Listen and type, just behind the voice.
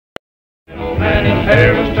His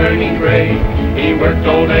hair was turning gray. He worked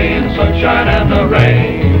all day in the sunshine and the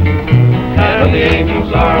rain. And the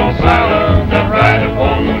angels are all silent that ride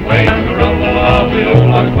upon the plain, the rumble of the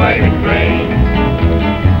old ox wagon train.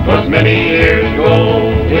 'Twas many years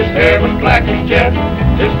ago, his hair was black as jet,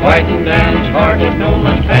 his whitened and his heart had known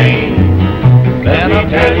much pain. Let me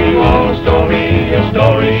tell you all a story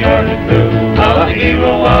short and true, of the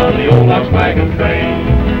hero of the old ox wagon train.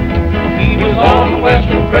 He was on the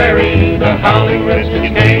western prairie, the howling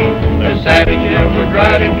redskins came, the savages were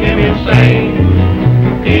driving him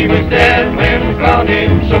insane. He was dead when we found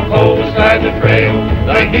him, so cold beside the trail,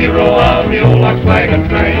 the hero of the old ox wagon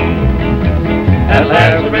train. At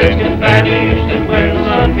last the redskins vanished, and when the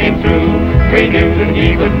sun came through, we knew that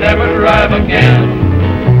he would never arrive again.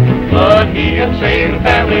 But he had saved the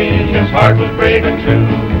family, his heart was brave and true,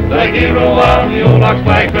 the hero of the old ox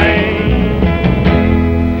wagon train.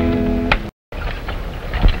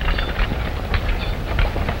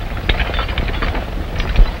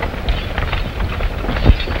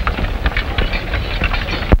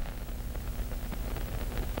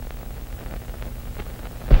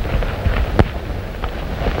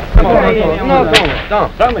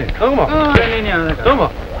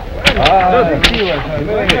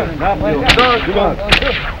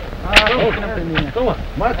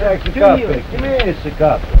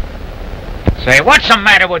 Say, what's the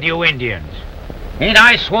matter with you Indians? Ain't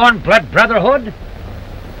I sworn blood brotherhood?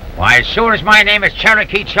 Why, as sure as my name is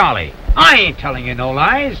Cherokee Charlie, I ain't telling you no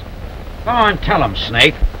lies. Go on, tell 'em,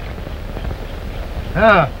 Snake.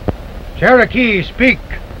 Cherokee speak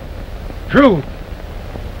truth.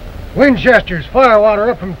 Winchester's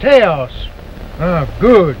firewater up from Taos.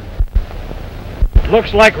 Good.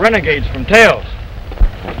 Looks like renegades from Taos.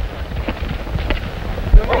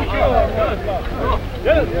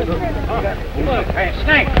 Hey,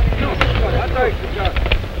 Snake!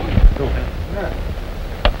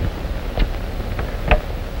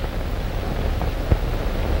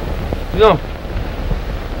 No.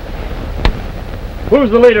 Who's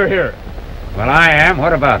the leader here? Well, I am.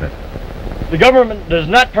 What about it? The government does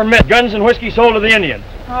not permit guns and whiskey sold to the Indians.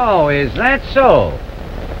 Oh, is that so?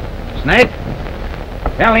 Snake,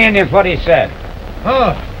 tell the Indians what he said.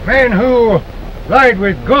 Men who ride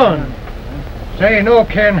with guns say no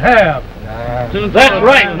can have. That's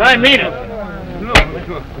right, and I mean it.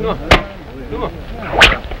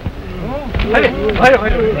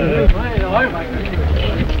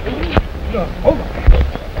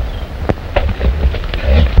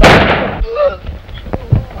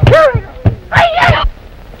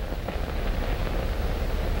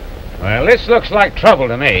 Well, this looks like trouble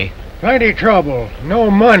to me. Plenty trouble, no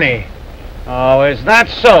money. Oh, is that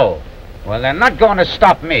so? Well, they're not going to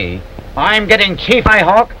stop me. I'm getting Chief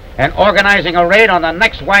Nighthawk and organizing a raid on the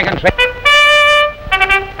next wagon train.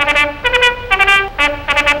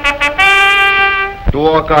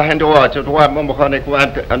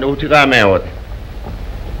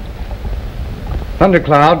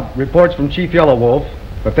 Thundercloud reports from Chief Yellow Wolf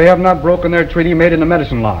that they have not broken their treaty made in the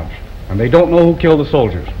medicine lodge, and they don't know who killed the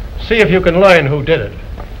soldiers. See if you can learn who did it.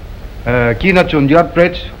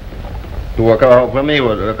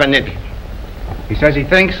 He says he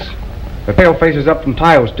thinks the palefaces up from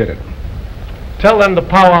Taos did it. Tell them the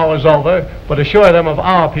powwow is over, but assure them of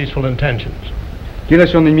our peaceful intentions.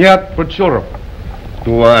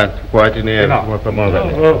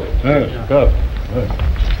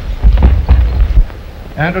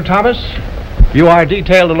 Andrew Thomas, you are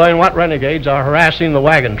detailed to learn what renegades are harassing the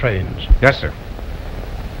wagon trains. Yes, sir.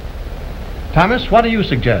 Thomas, what do you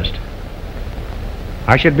suggest?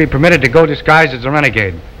 I should be permitted to go disguised as a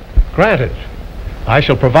renegade. Granted. I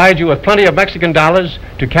shall provide you with plenty of Mexican dollars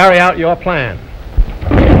to carry out your plan.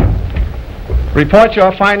 Report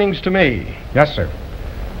your findings to me. Yes, sir.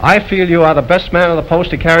 I feel you are the best man on the post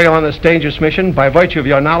to carry on this dangerous mission by virtue of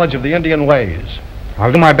your knowledge of the Indian ways.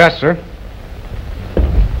 I'll do my best, sir.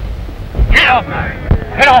 Get off!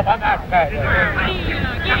 Get off on that bed!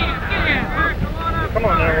 Come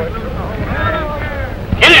on now.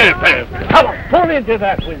 Get in it, Come on, pull into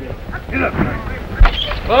that with you.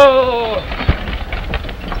 Oh!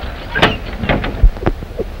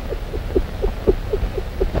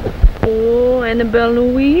 Oh, Annabelle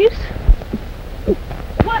Louise?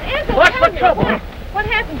 What is it? What's the trouble? What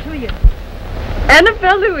happened to you?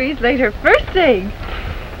 Annabelle Louise laid her first egg.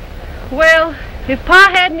 Well, if Pa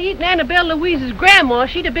hadn't eaten Annabelle Louise's grandma,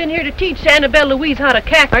 she'd have been here to teach Annabelle Louise how to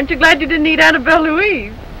cackle. Aren't you glad you didn't eat Annabelle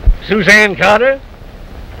Louise? Suzanne Carter,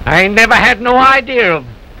 I never had no idea of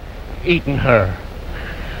eating her.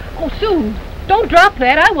 Oh, Sue, don't drop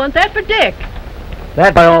that. I want that for Dick.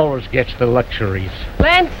 That boy always gets the luxuries.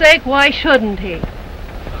 Land's sake, why shouldn't he?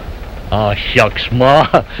 Oh, shucks, Ma.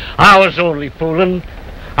 I was only fooling.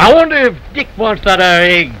 I wonder if Dick wants that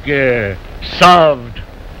egg solved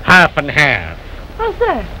half and half. What's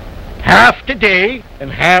that? Half today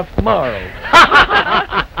and half tomorrow.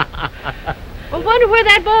 I wonder where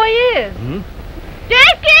that boy is.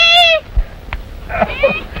 Dickie!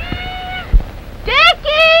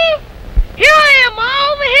 Dickie! Here I am,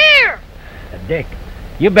 Ma, over here! Dick,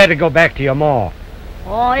 you better go back to your ma.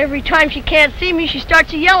 Oh, every time she can't see me, she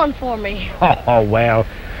starts yelling for me. Oh, well,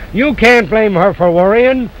 you can't blame her for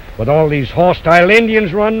worrying with all these hostile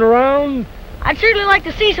Indians running around. I'd certainly like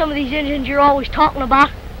to see some of these Indians you're always talking about.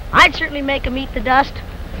 I'd certainly make 'em eat the dust.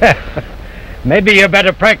 Maybe you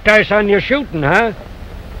better practice on your shooting, huh?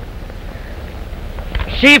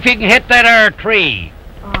 See if you can hit that tree.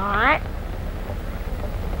 All right.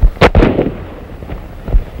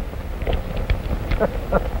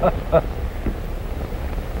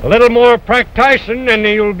 A little more practicing and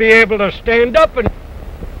you'll be able to stand up and...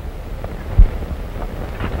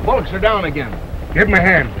 Bullocks are down again. Give him a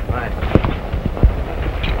hand.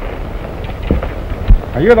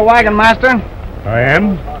 Are you the wagon master? I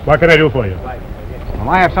am. What can I do for you? Well,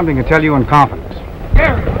 I have something to tell you in confidence.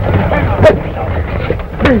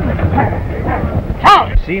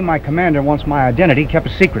 See, my commander wants my identity kept a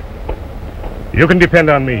secret. You can depend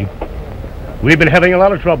on me. We've been having a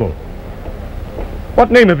lot of trouble. What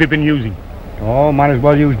name have you been using? Oh, might as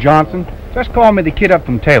well use Johnson. Just call me the kid up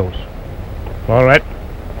from Tails. All right.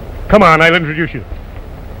 Come on, I'll introduce you.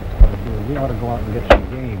 We ought to go out and get some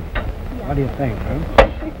game. What do you think, huh?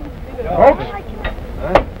 Folks,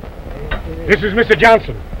 this is Mr.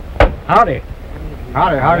 Johnson. Howdy.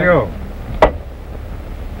 Howdy, how are you?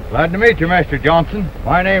 Glad to meet you, Master Johnson.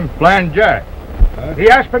 My name's Blind Jack. He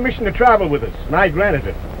asked permission to travel with us, and I granted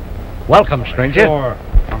it. Welcome, stranger. Sure.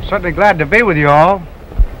 I'm certainly glad to be with you all.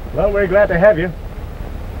 Well, we're glad to have you.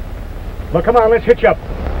 Well, come on, let's hitch up.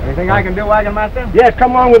 Anything I can do, wagon master? Yes,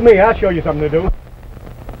 come along with me. I'll show you something to do.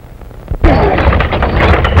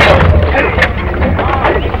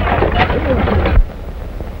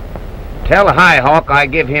 Tell High Hawk I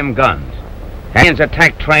give him guns. Indians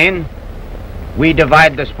attack train, we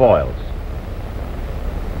divide the spoils.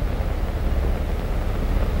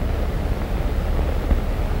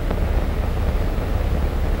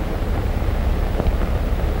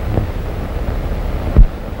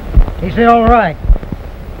 He say all right.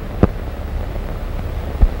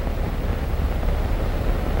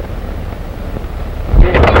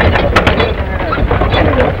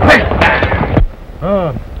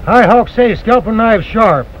 High Hawk say scalpel knife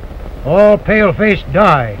sharp. All pale-faced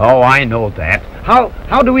die. Oh, I know that.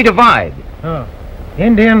 How do we divide?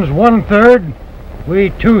 Indians 1/3, we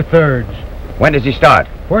 2/3. When does he start?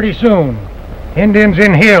 Pretty soon. Indians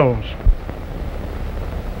in hills.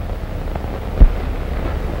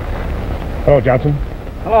 Hello, Johnson.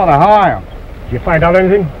 Hello there, how are you? Did you find out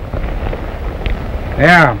anything?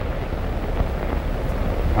 Yeah.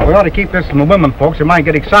 Now, we ought to keep this from the women folks. They might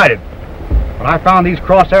get excited. But I found these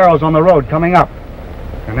cross arrows on the road coming up.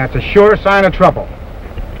 And that's a sure sign of trouble.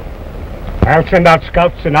 I'll send out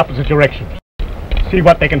scouts in opposite directions. See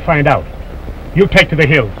what they can find out. You take to the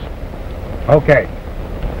hills. Okay.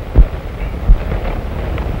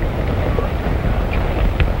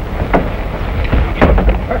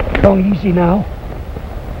 Go easy now.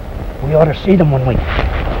 We ought to see them when we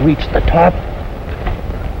reach the top.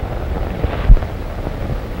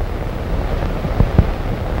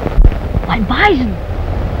 Why, Bison,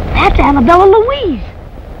 that's Annabella Louise.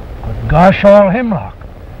 Good gosh, all hemlock.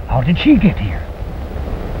 How did she get here?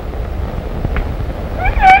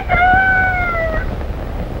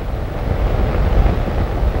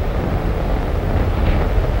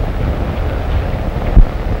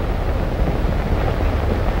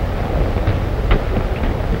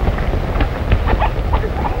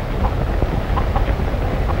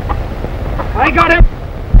 I got him!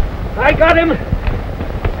 I got him!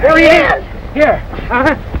 There he is! Here.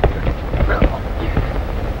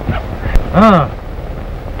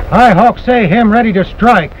 High Hawk say him ready to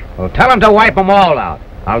strike. Well, tell him to wipe them all out.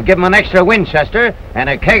 I'll give him an extra Winchester and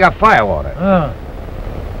a keg of firewater.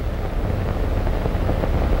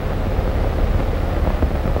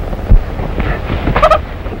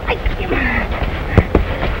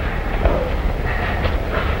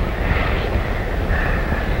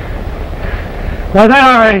 Well,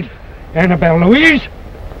 that ain't Annabelle Louise.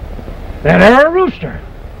 That ain't a rooster.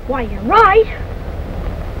 Why, you're right.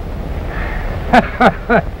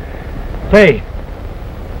 Say,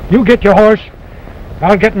 you get your horse.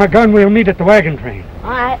 I'll get my gun. We'll meet at the wagon train.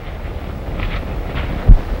 All right.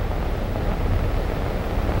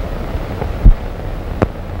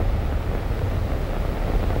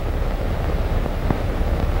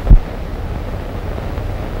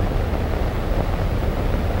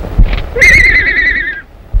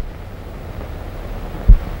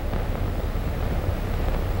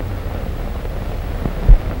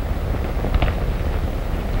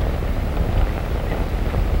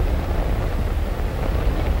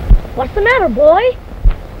 What's the matter, boy?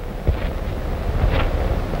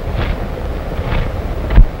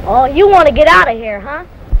 Oh, you want to get out of here, huh?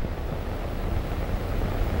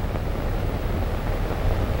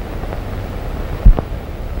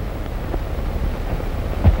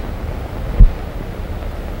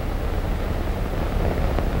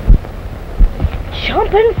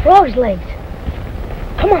 Jumping frog's legs.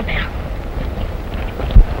 Come on now.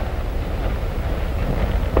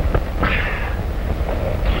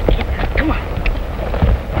 Come on.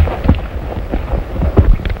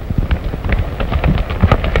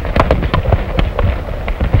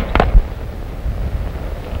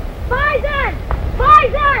 Bison!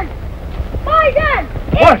 Bison! Bison!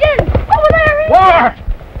 Indians! Over there! War!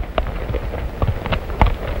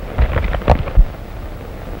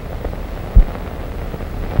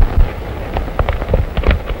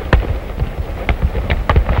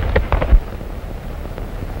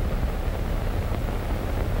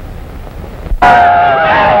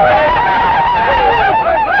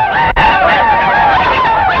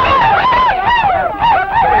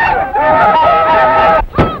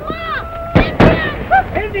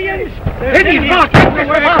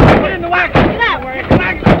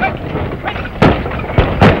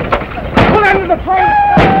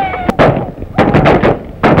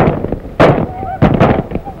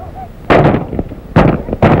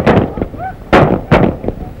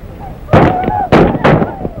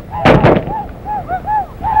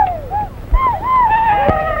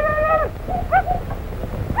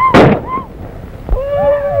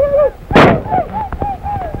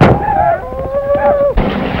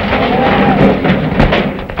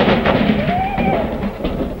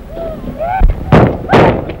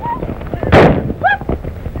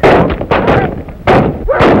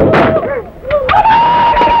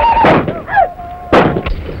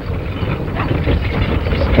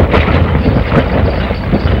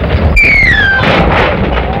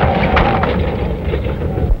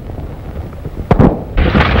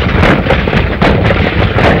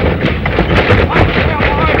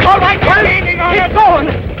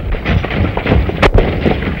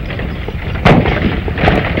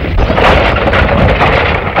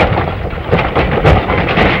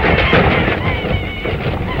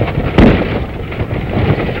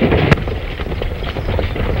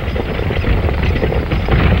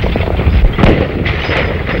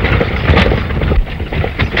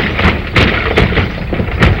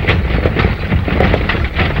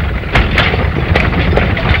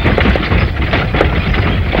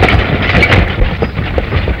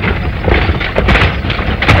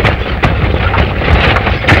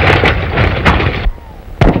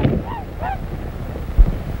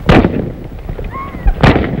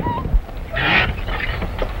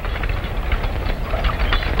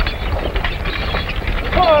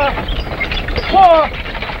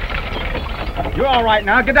 You're all right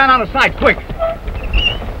now. Get down on the side, quick.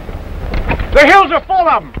 The hills are full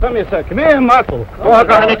of them. Come here, sir. Come here, Marshal.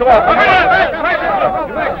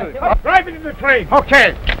 Drive into the train.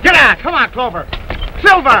 Okay. Get out. Come on, Clover.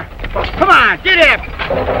 Silver. Come on. Get in.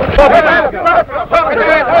 Come on.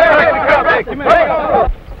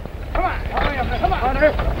 Come on.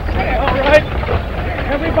 All right.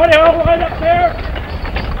 Everybody all right up there?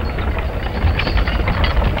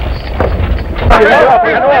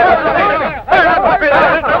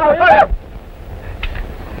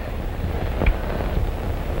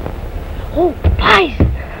 Oh, guys!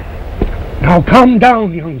 Now calm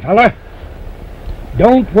down, young fella.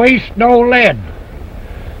 Don't waste no lead.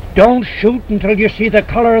 Don't shoot until you see the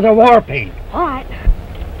color of the war paint. All right.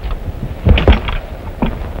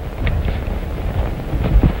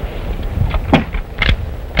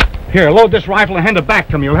 Here, load this rifle and hand it back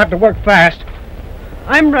to me. You'll have to work fast.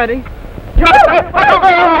 I'm ready.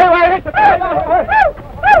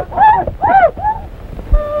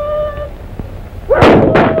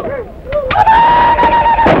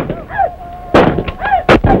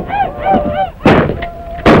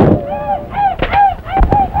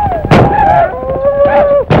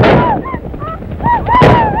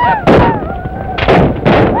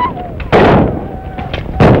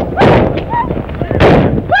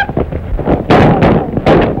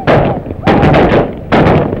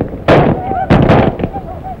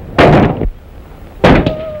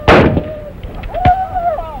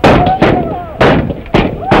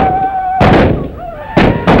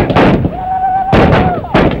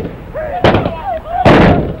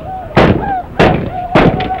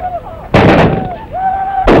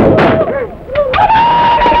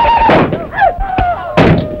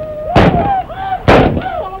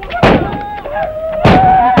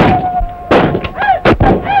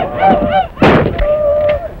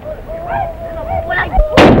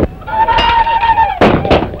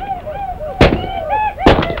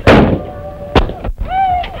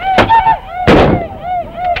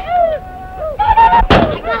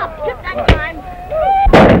 I got a pip that time.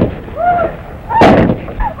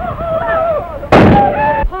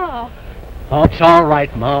 Pa. Oh, it's all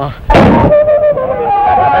right, Ma.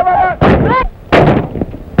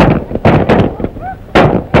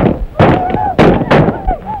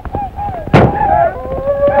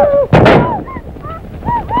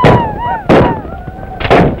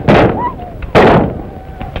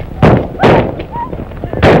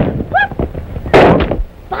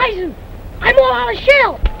 Bison, I'm all out of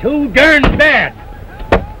shell. Too darn bad.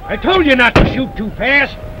 I told you not to shoot too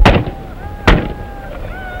fast.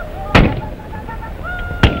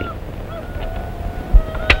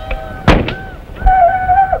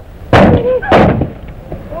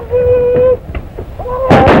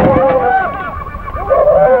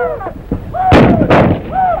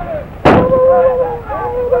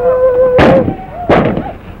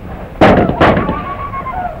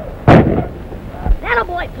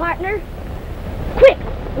 Attaboy, partner. Quick,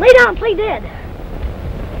 lay down, play dead.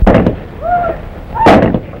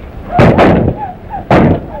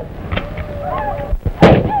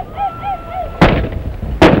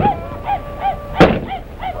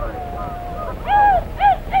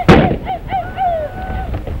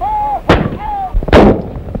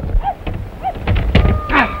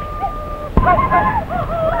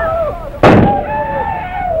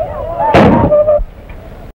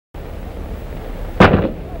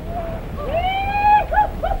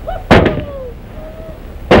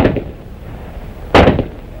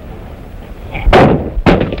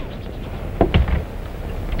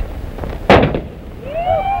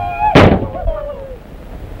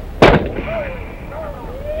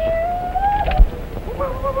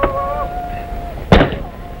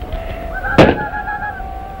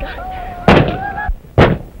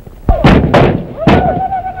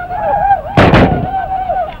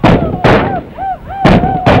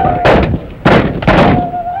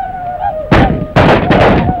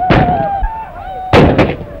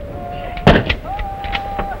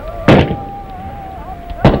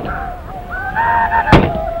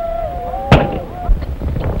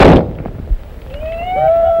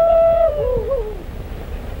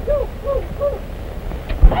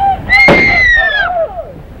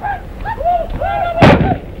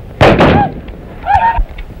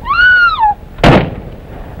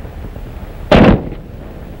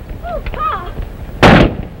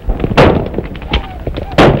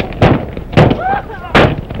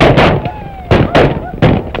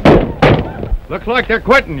 Looks like they're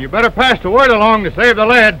quitting. You better pass the word along to save the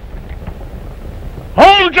lead.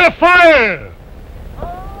 Hold your fire!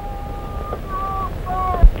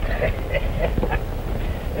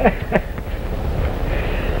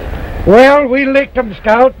 Well, we licked them,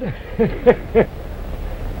 Scout.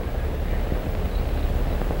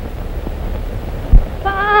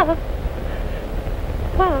 Pa.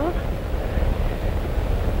 Pa.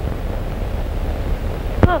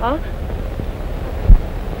 Pa.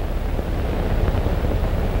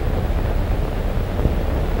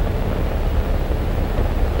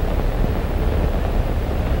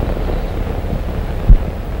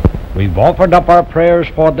 We've offered up our prayers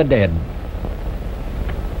for the dead.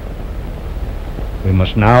 We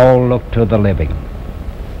must now look to the living.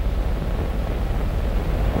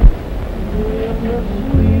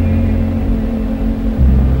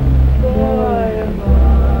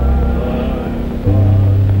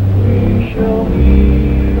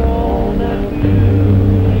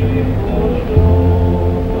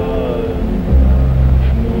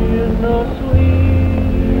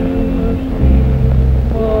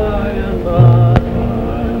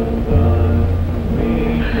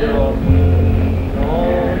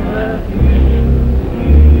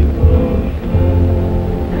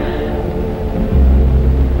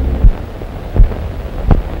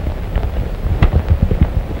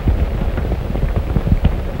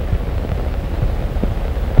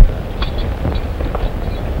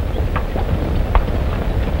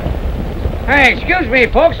 Hey, excuse me,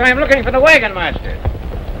 folks. I'm looking for the wagon master.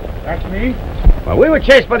 That's me. Well, we were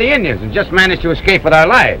chased by the Indians and just managed to escape with our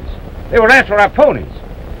lives. They were after our ponies.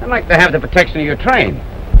 I'd like to have the protection of your train.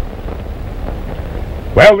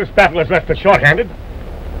 Well, this battle has left us short-handed.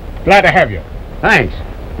 Glad to have you. Thanks.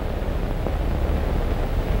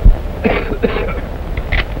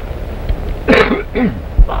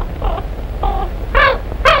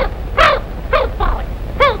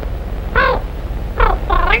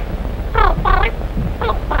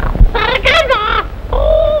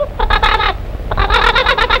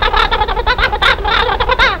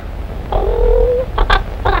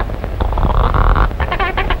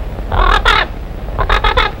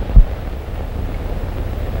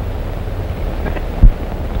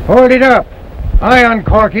 Hold it up. I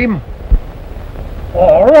uncork him.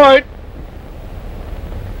 All right.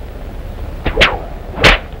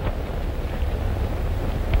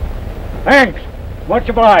 Thanks. Much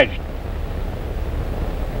obliged.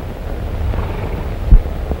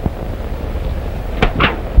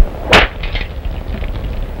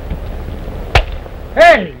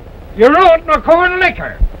 Hey, you ruined my corn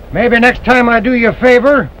liquor. Maybe next time I do you a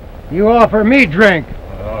favor, you offer me drink.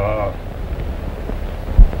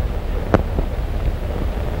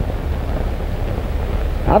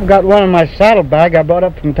 I've got one in my saddlebag I brought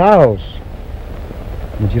up from Taos.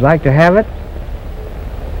 Would you like to have it?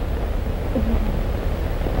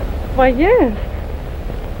 Why, yes.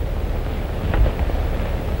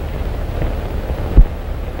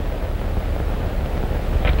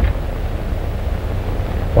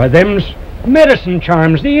 Why, them's medicine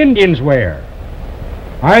charms the Indians wear.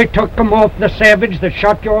 I took them off the savage that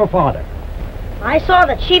shot your father. I saw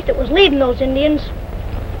the chief that was leading those Indians.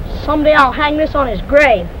 Someday I'll hang this on his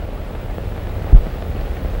grave.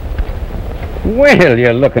 Well,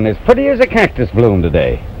 you're looking as pretty as a cactus bloom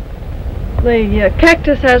today. The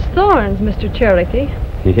cactus has thorns, Mr. Cherokee.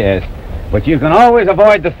 Yes, but you can always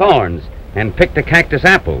avoid the thorns and pick the cactus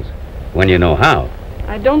apples when you know how.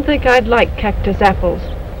 I don't think I'd like cactus apples.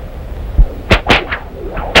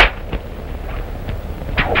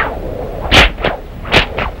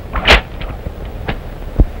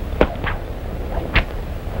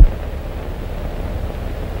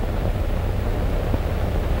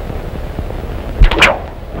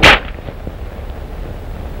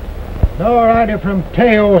 No rider from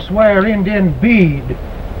Taos wear Indian bead.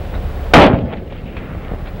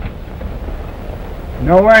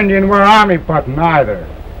 No Indian wear army button either.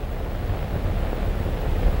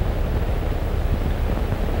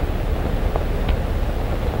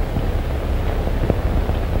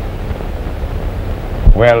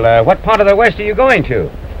 Well, what part of the West are you going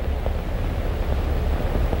to?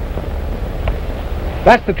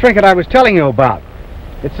 That's the trinket I was telling you about.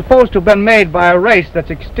 It's supposed to have been made by a race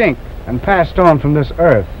that's extinct and passed on from this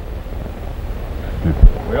earth.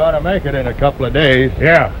 We ought to make it in a couple of days.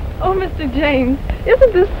 Yeah. Oh, Mr. James,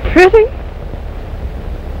 isn't this pretty?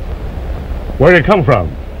 Where'd it come from?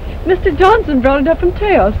 Mr. Johnson brought it up from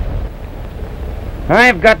Taos.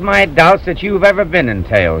 I've got my doubts that you've ever been in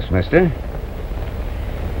Taos, mister.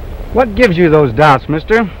 What gives you those doubts,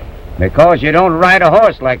 mister? Because you don't ride a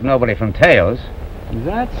horse like nobody from Taos. Is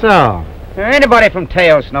that so? Anybody from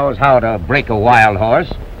Taos knows how to break a wild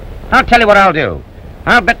horse. I'll tell you what I'll do.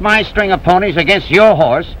 I'll bet my string of ponies against your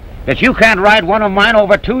horse that you can't ride one of mine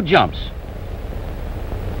over 2 jumps.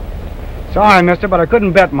 Sorry, mister, but I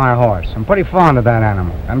couldn't bet my horse. I'm pretty fond of that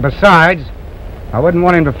animal. And besides, I wouldn't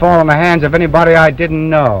want him to fall in the hands of anybody I didn't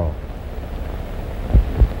know.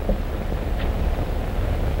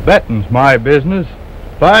 Betting's my business.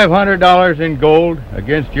 $500 in gold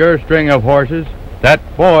against your string of horses. That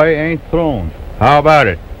boy ain't thrown. How about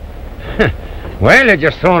it? Well, you're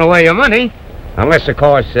just throwing away your money. Unless, of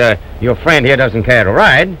course, your friend here doesn't care to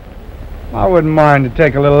ride. I wouldn't mind to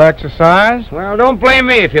take a little exercise. Well, don't blame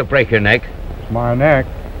me if you break your neck. It's my neck.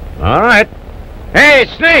 All right. Hey,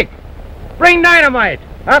 Snake! Bring dynamite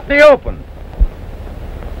out the open.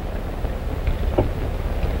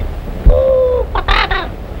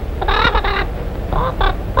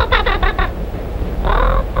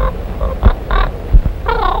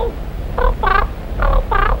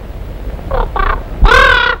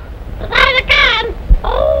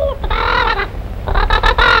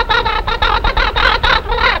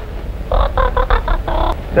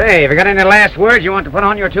 Say, have you got any last words you want to put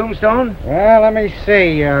on your tombstone? Well, let me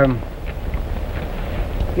see. Yeah,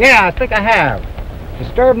 I think I have.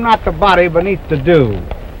 Disturb not the body beneath the dew.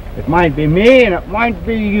 It might be me and it might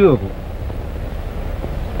be you.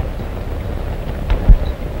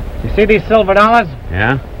 You see these silver dollars?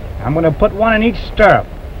 Yeah? I'm going to put one in each stirrup.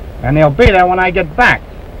 And they'll be there when I get back.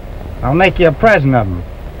 I'll make you a present of them.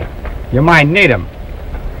 You might need them.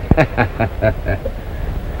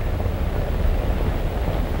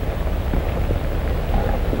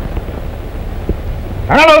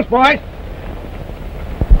 Hello, boys.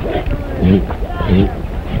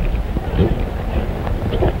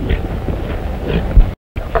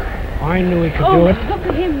 I knew he could do it. Look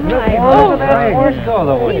at him ride. Oh, that horse go,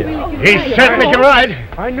 though, would you? He certainly can ride.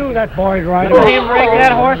 I knew that boy'd ride. Look at him rig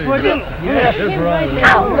that horse, would you? Yes,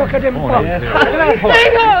 Ow, look at him bump. Yes. Look at that horse.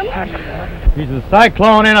 Hang on! He's a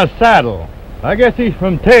Cyclone in a saddle. I guess he's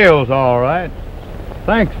from Taos, all right.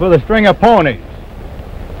 Thanks for the string of ponies.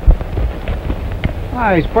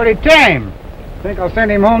 Oh, he's pretty tame. Think I'll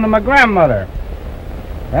send him home to my grandmother.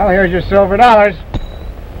 Well, here's your silver dollars.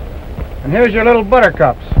 And here's your little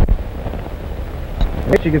buttercups.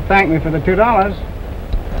 Wish you could thank me for the $2.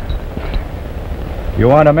 You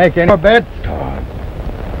want to make any more bet?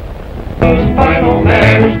 The final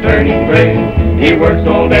mare's turning gray. He works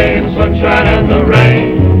all day in sunshine and the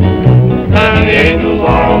rain. And the angels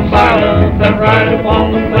are all silent that ride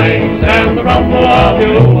upon the plains, and the rumble of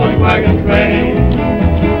the old wagon train.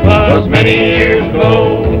 'Twas many years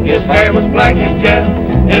ago, his hair was black as jet,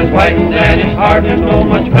 his whitened and his heart is no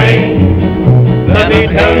much pain. Let me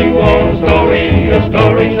tell you a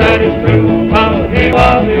story that is true, of the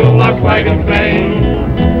of the old wagon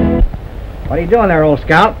train. What are you doing there, old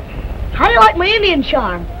scout? How do you like my Indian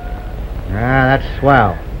charm? Ah, that's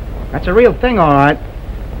swell. That's a real thing, all right.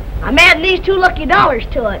 I'm adding these $2 lucky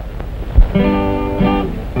to it.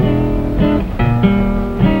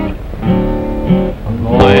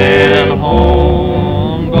 Going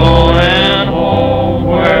home,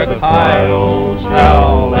 where the coyotes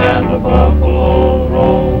howl and the buffaloes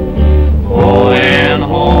roam. Going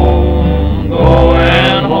home,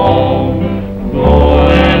 going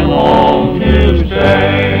home to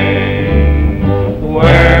stay,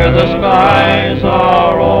 where the skies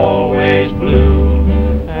are always blue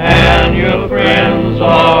and your friends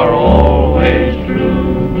are always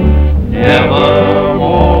true.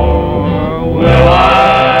 Nevermore will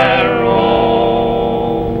I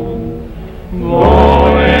roam,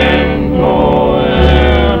 going home.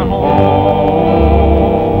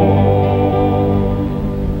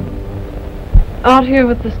 Out here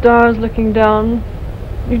with the stars looking down,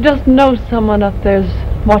 you just know someone up there's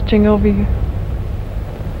watching over you.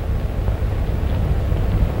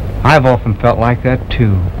 I've often felt like that,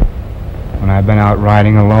 too, when I've been out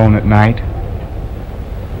riding alone at night.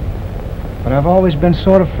 But I've always been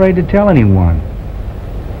sort of afraid to tell anyone,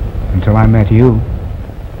 until I met you.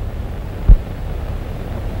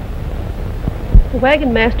 The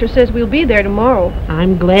wagon master says we'll be there tomorrow.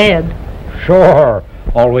 I'm glad. Sure.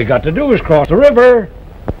 All we got to do is cross the river.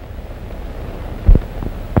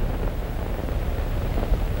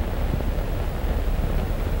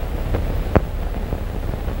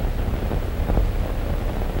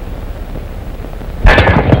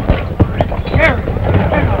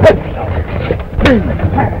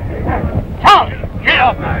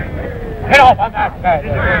 Get off on that bed.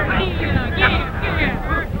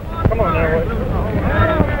 Come on there,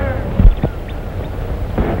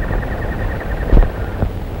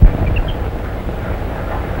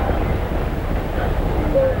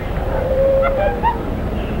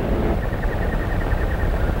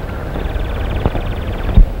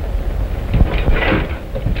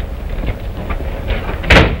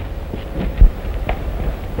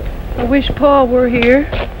 I wish Pa were here.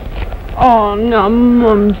 Oh, no,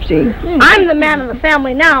 Mumsy. I'm the man of the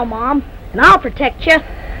family now, Mom, and I'll protect you.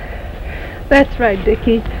 That's right,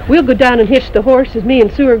 Dickie. We'll go down and hitch the horses. Me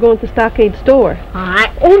and Sue are going to the stockade store. All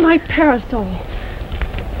right. Oh, my parasol.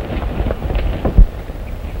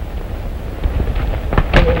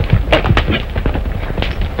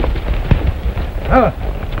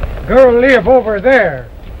 Girl live over there.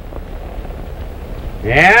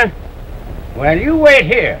 Yeah? Well, you wait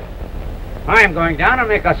here. I'm going down and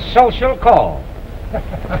make a social call.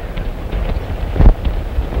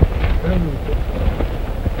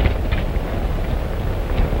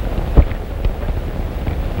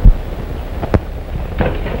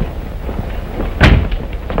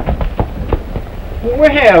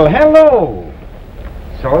 Well, hello.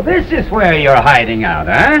 So this is where you're hiding out,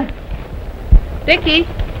 huh? Dickie,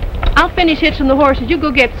 I'll finish hitching the horses. You go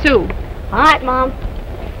get Sue. All right, Mom.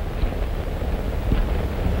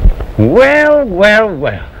 Well, well,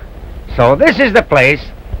 well. So this is the place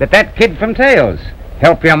that kid from Tails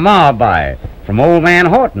helped your ma buy from old man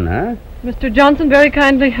Horton, huh? Mr. Johnson very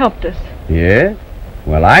kindly helped us. Yeah?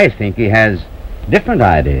 Well, I think he has different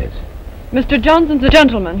ideas. Mr. Johnson's a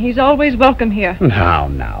gentleman. He's always welcome here.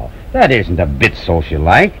 Now, that isn't a bit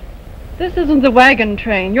social-like. This isn't the wagon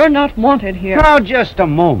train. You're not wanted here. Now, just a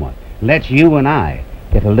moment. Let's you and I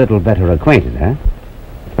get a little better acquainted, huh?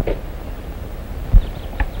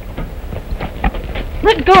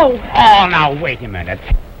 Let go. Oh, now, wait a minute.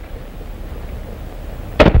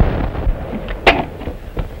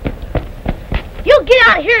 You get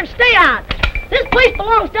out of here and stay out. This place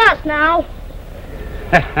belongs to us now.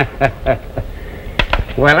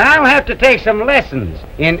 Well, I'll have to take some lessons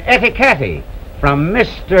in etiquette from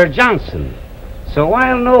Mr. Johnson, so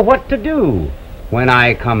I'll know what to do when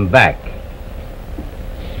I come back.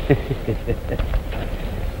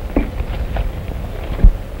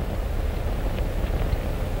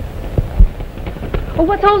 Oh,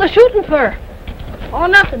 what's all the shooting for? Oh,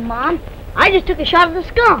 nothing, Mom. I just took a shot at the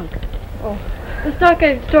skunk. Oh, the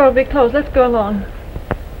stockade store will be closed. Let's go along.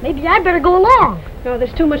 Maybe I better go along. No,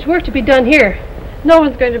 there's too much work to be done here. No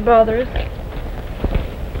one's going to bother us.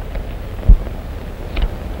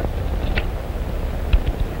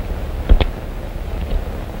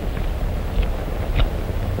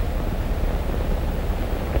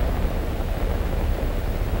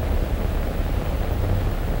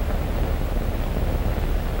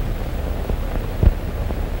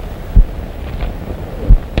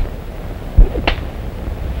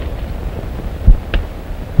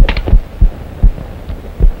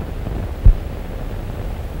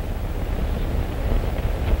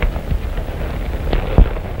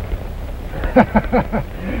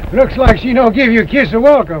 Looks like she don't give you a kiss of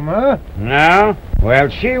welcome, huh? No? Well,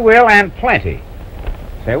 she will, and plenty.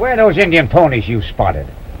 Say, where are those Indian ponies you spotted?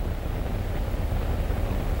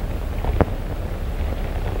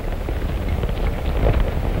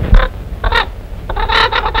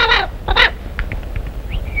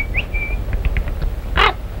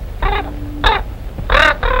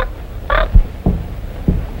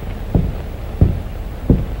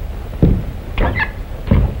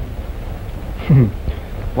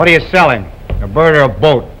 What are you selling? A bird or a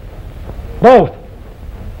boat? Both.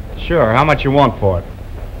 Sure, how much you want for it?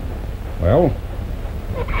 Well,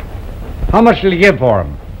 how much will you give for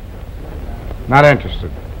him? Not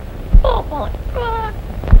interested.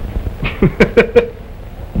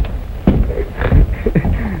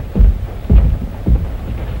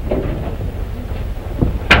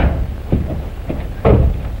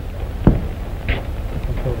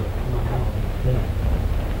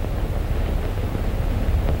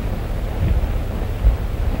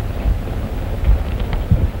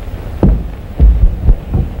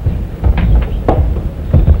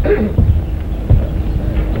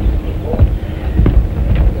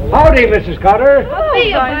 Howdy, Mrs. Carter. Oh, see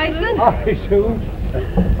you, Bison. Howdy, Sue.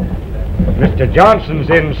 Mr. Johnson's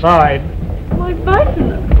inside. Why,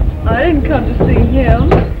 Bison, I didn't come to see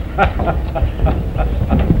him.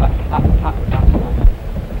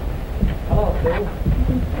 Hello, Sue.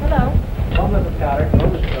 Hello. Come, Mrs. Carter.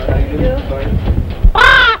 How you doing?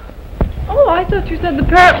 Oh, I thought you said the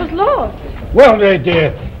parrot was lost. Well,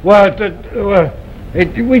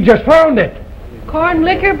 we just found it. Corn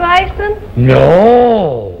liquor, Bison?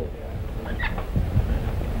 No.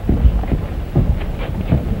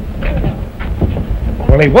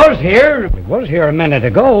 Well, he was here. He was here a minute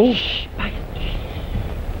ago. Shh, Bison.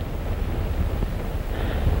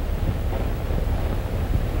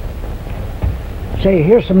 Say,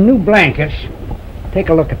 here's some new blankets. Take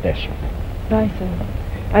a look at this. Bison,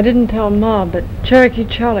 I didn't tell Ma, but Cherokee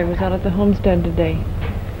Charlie was out at the homestead today.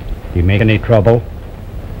 Do you make any trouble?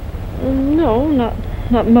 No,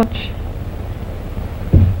 not much.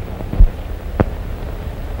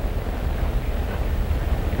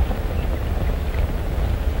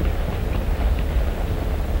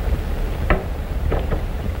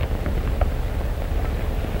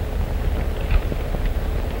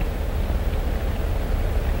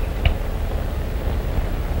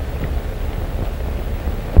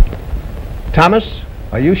 Thomas,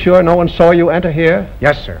 are you sure no one saw you enter here?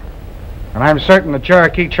 Yes, sir. And I'm certain that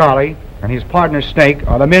Cherokee Charlie and his partner Snake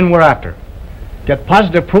are the men we're after. Get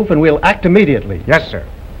positive proof and we'll act immediately. Yes, sir.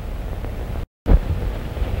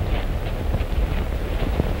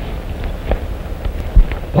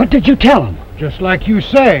 What did you tell him? Just like you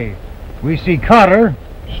say. We see Carter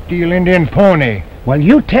steal Indian pony. Well,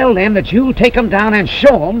 you tell them that you'll take them down and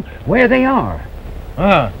show them where they are.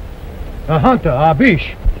 Ah, a hunter,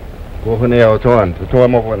 Abish. Go from there, Otoan. To throw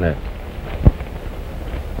him over there.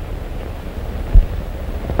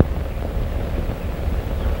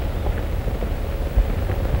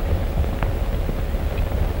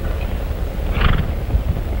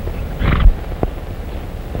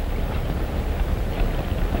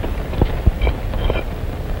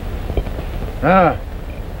 Ah,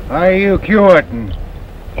 are you curing?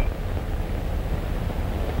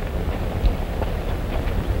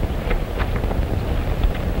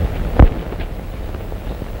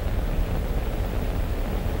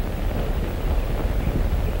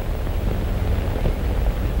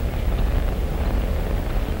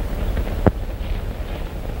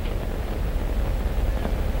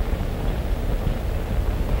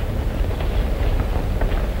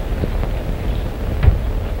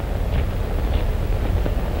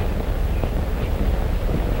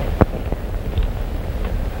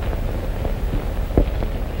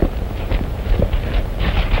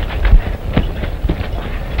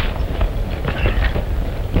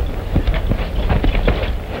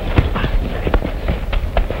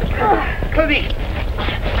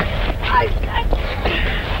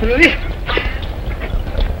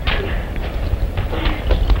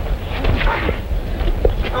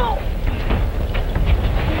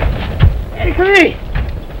 Hey, come here.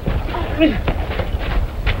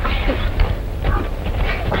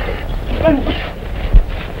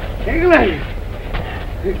 Take a leg.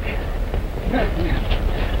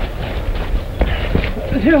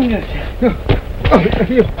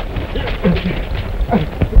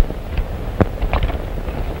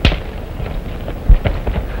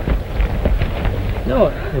 No.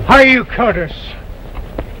 How you cutters?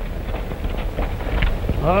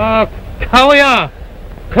 Kalia.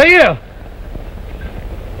 Kalia.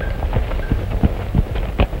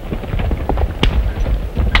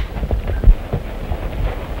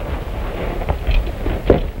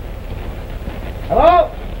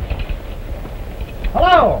 Hello?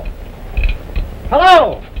 Hello?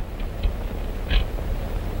 Hello?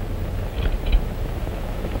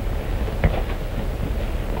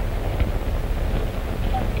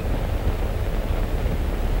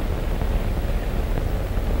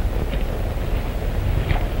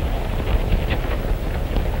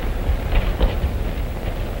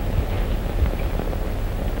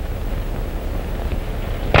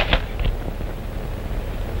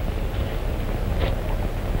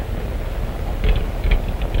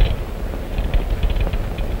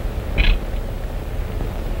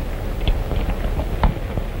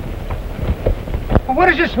 What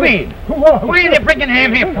does this mean? What are you bringing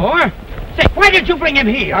him here for? Say, why did you bring him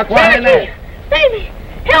here? Cherokee! Baby!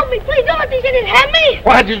 Help me! Please don't let these Indians have me!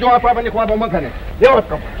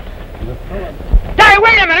 Hey,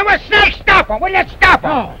 wait a minute! What's Snake? Stop him! Will you stop him?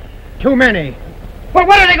 Oh, too many. Well,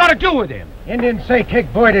 what are they going to do with him? Indians say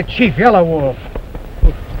take boy to Chief Yellow Wolf.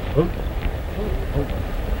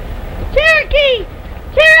 Cherokee!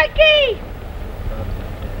 Cherokee!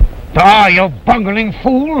 Oh, you bungling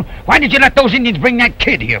fool! Why did you let those Indians bring that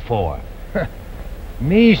kid here for?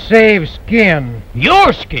 Me save skin.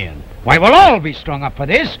 Your skin? Why, we'll all be strung up for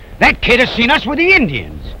this. That kid has seen us with the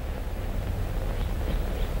Indians.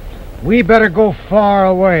 We better go far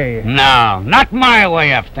away. No, not my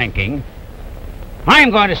way of thinking. I'm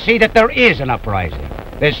going to see that there is an uprising.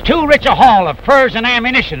 There's too rich a haul of furs and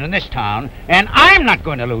ammunition in this town, and I'm not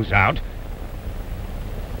going to lose out.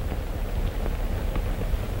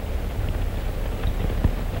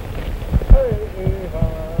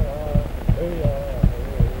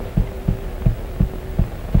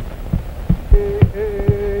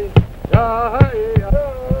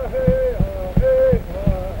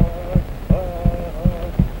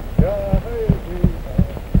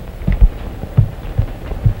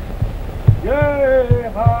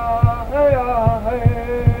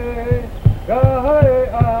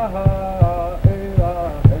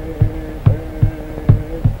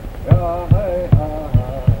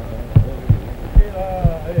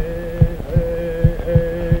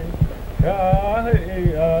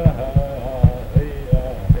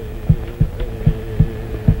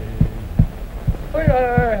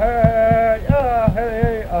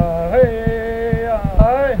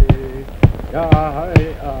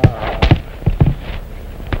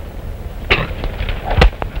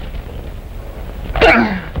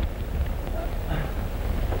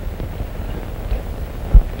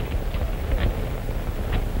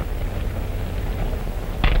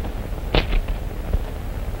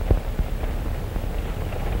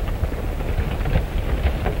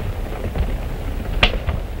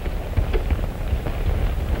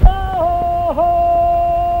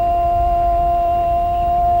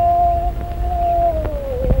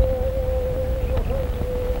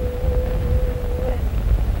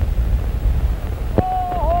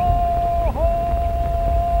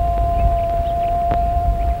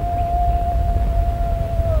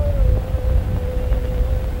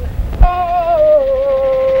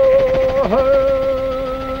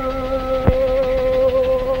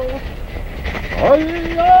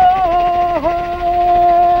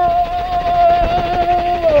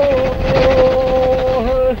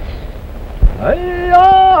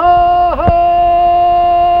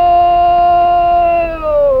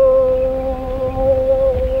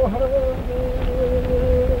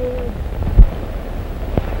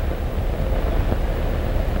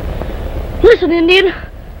 Listen, Indian,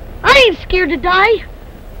 I ain't scared to die,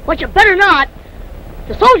 but you better not.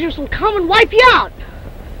 The soldiers will come and wipe you out.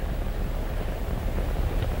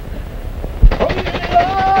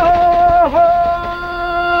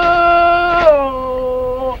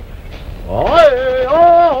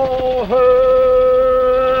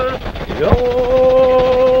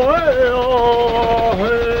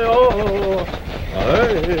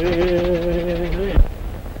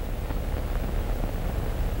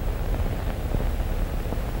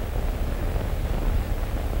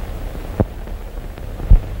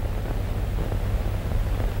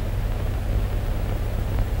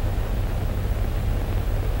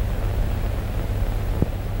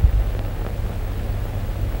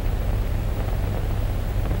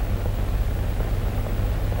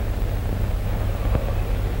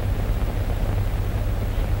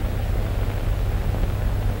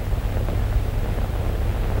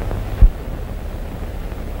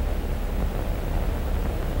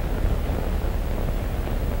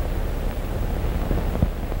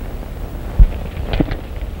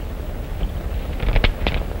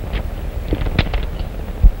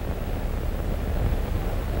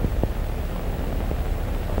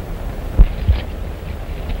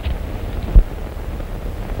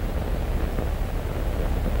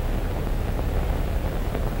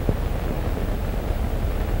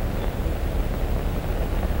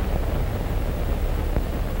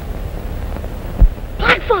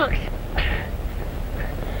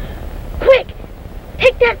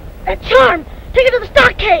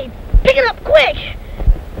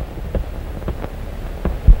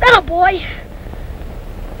 boy.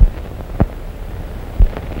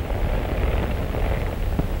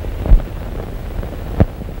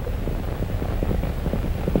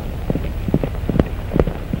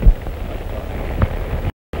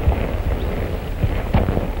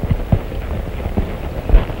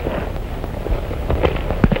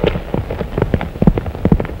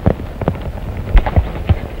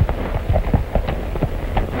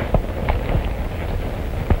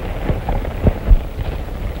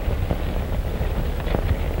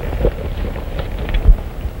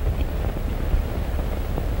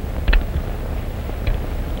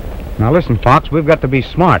 Now listen, Fox, we've got to be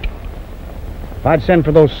smart. If I'd send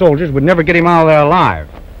for those soldiers, we'd never get him out of there alive.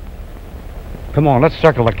 Come on, let's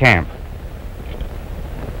circle the camp.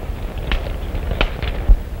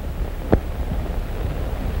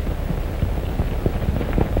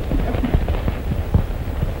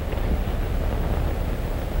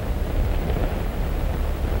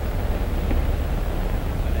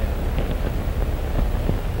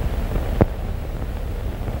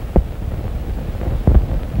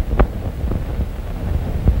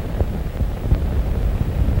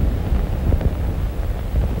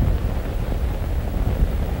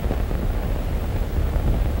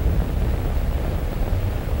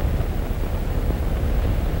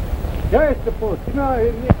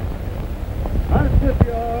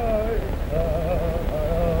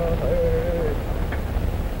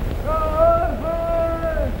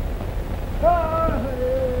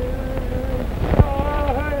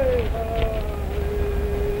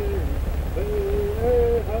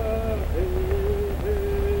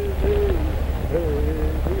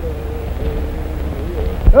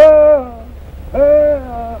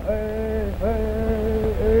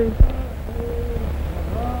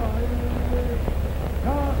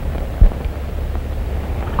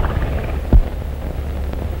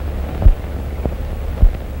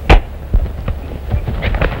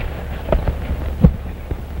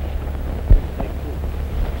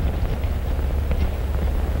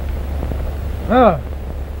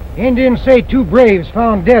 Indians say 2 braves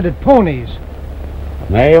found dead at Ponies.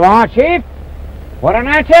 There you are, Chief. What didn't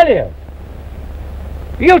I tell you?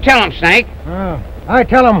 You tell him, Snake. I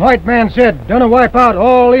tell him white man said, gonna wipe out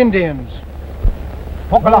all Indians.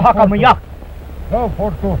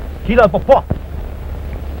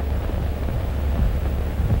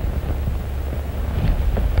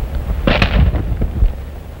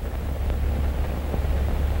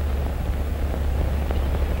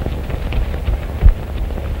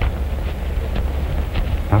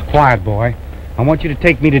 Quiet, boy. I want you to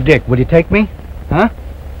take me to Dick. Will you take me? Huh?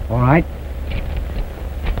 All right.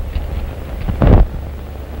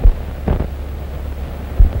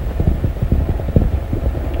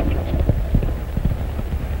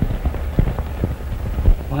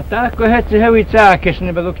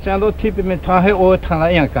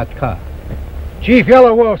 Chief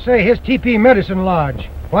Yellow Wolf say his teepee medicine lodge.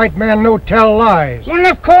 White man no tell lies. Well,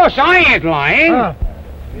 of course I ain't lying.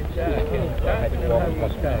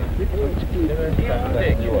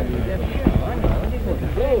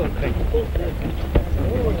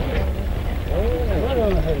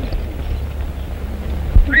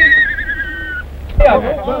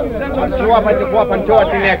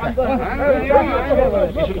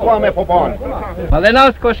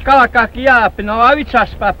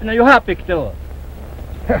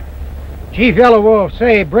 Chief Yellow Wolf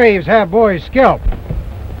say braves have boys scalped.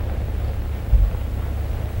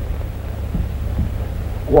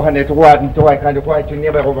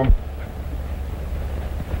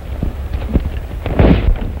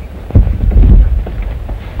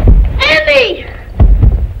 Andy!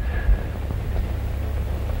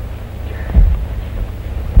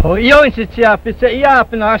 O ion se tia pizza ia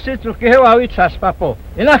pina sitru ke hewa witsas papo.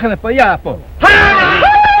 Inachne po ia po.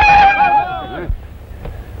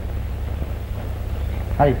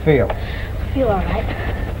 How do you feel? I feel all right.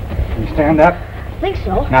 Can you stand up? I think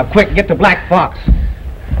so. Now quick, get the black fox.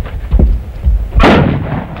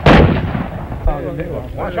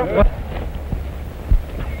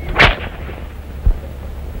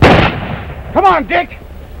 Come on, Dick.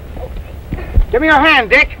 Give me your hand,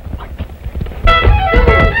 Dick.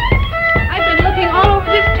 I've been looking all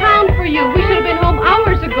over this town for you. We should have been home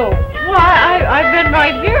hours ago. Why, I've been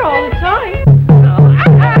right here all the time.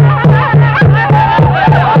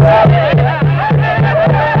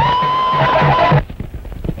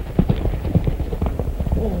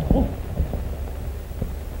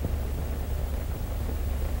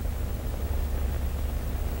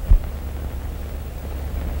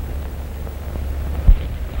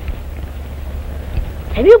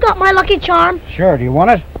 Have you got my lucky charm? Sure, do you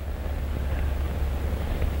want it?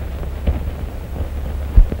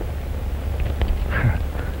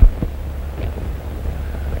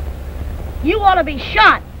 you ought to be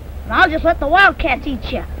shot. And I'll just let the wildcats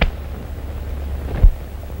eat you.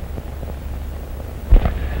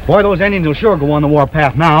 Boy, those Indians will sure go on the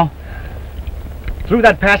warpath now. Through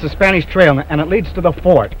that pass is Spanish Trail, and it leads to the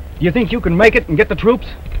fort. Do you think you can make it and get the troops?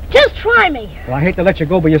 Just try me. Well, I hate to let you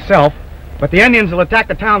go by yourself, but the Indians will attack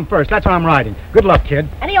the town first. That's how I'm riding. Good luck, kid.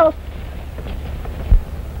 Adios.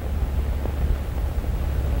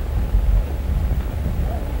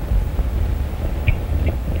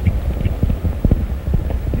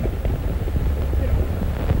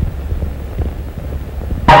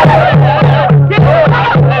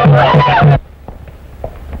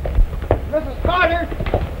 Mrs. Carter!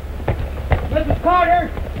 Mrs.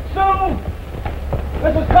 Carter! Sue!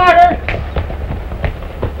 Mrs. Carter!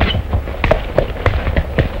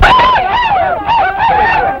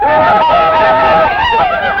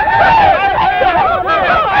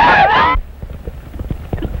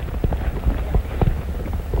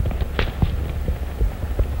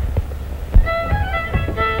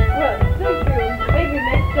 Maybe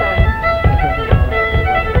next time.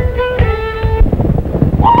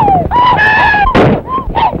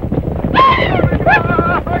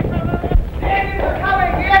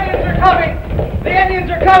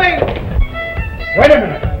 Wait a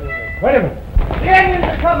minute. Wait a minute. The Indians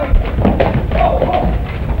are coming. Oh.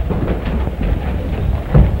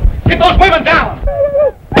 Get those women down.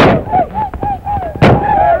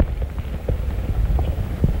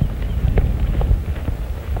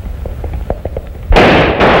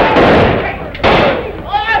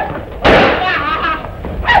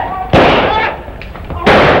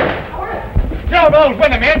 Throw those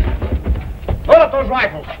women in. Load up those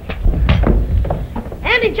rifles.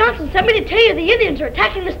 Andy Johnson sent me to tell you the Indians are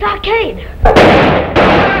attacking the stockade.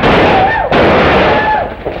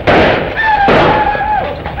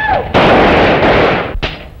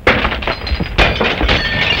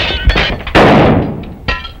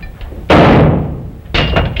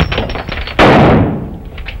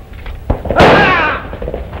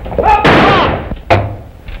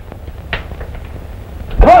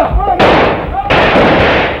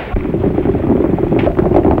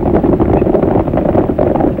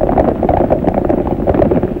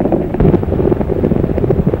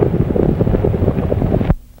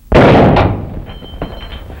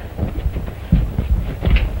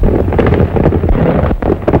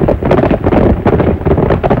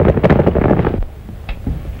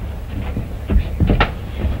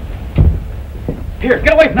 Here,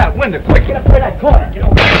 get away from that window, quick! Get up by that corner! Get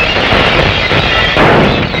away!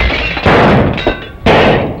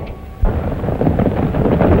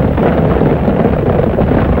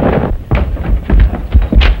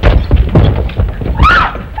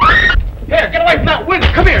 Here, get away from that window!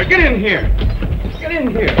 Come here, get in here! Get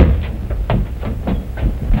in here!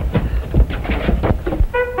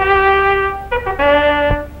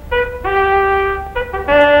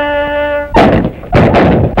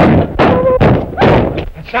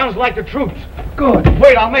 Sounds like the troops. Good.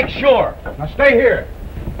 Wait, I'll make sure. Now stay here.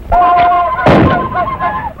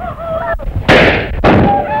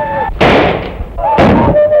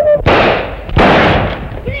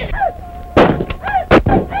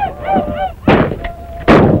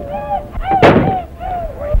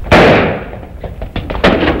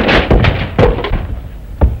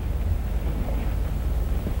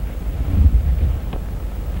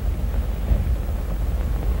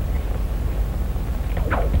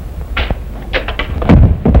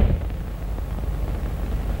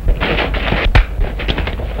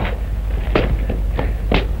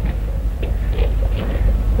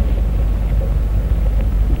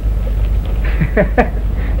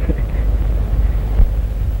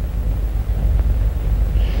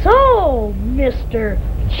 So, Mr.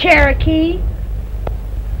 Cherokee.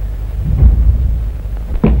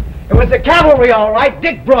 It was the cavalry, all right.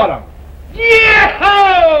 Dick brought them.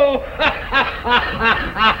 Yee-ho!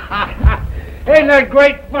 Ain't that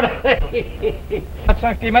great for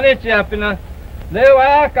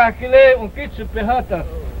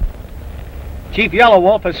Chief Yellow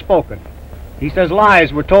Wolf has spoken. He says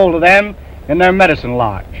lies were told to them in their medicine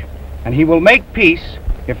lodge, and he will make peace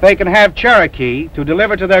if they can have Cherokee to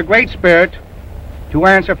deliver to their Great Spirit to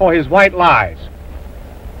answer for his white lies.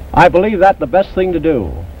 I believe that the best thing to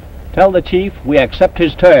do. Tell the chief we accept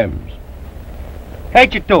his terms.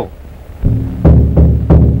 Hate you too.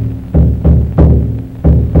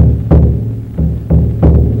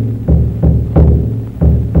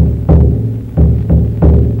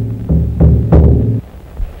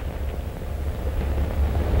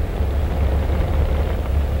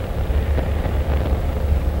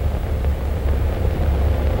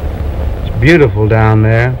 Beautiful down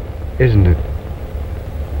there, isn't it?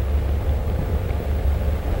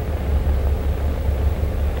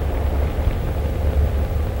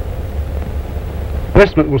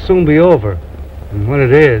 Investment will soon be over. And when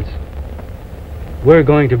it is, we're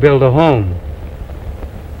going to build a home.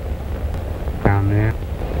 Down there.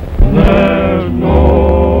 There's no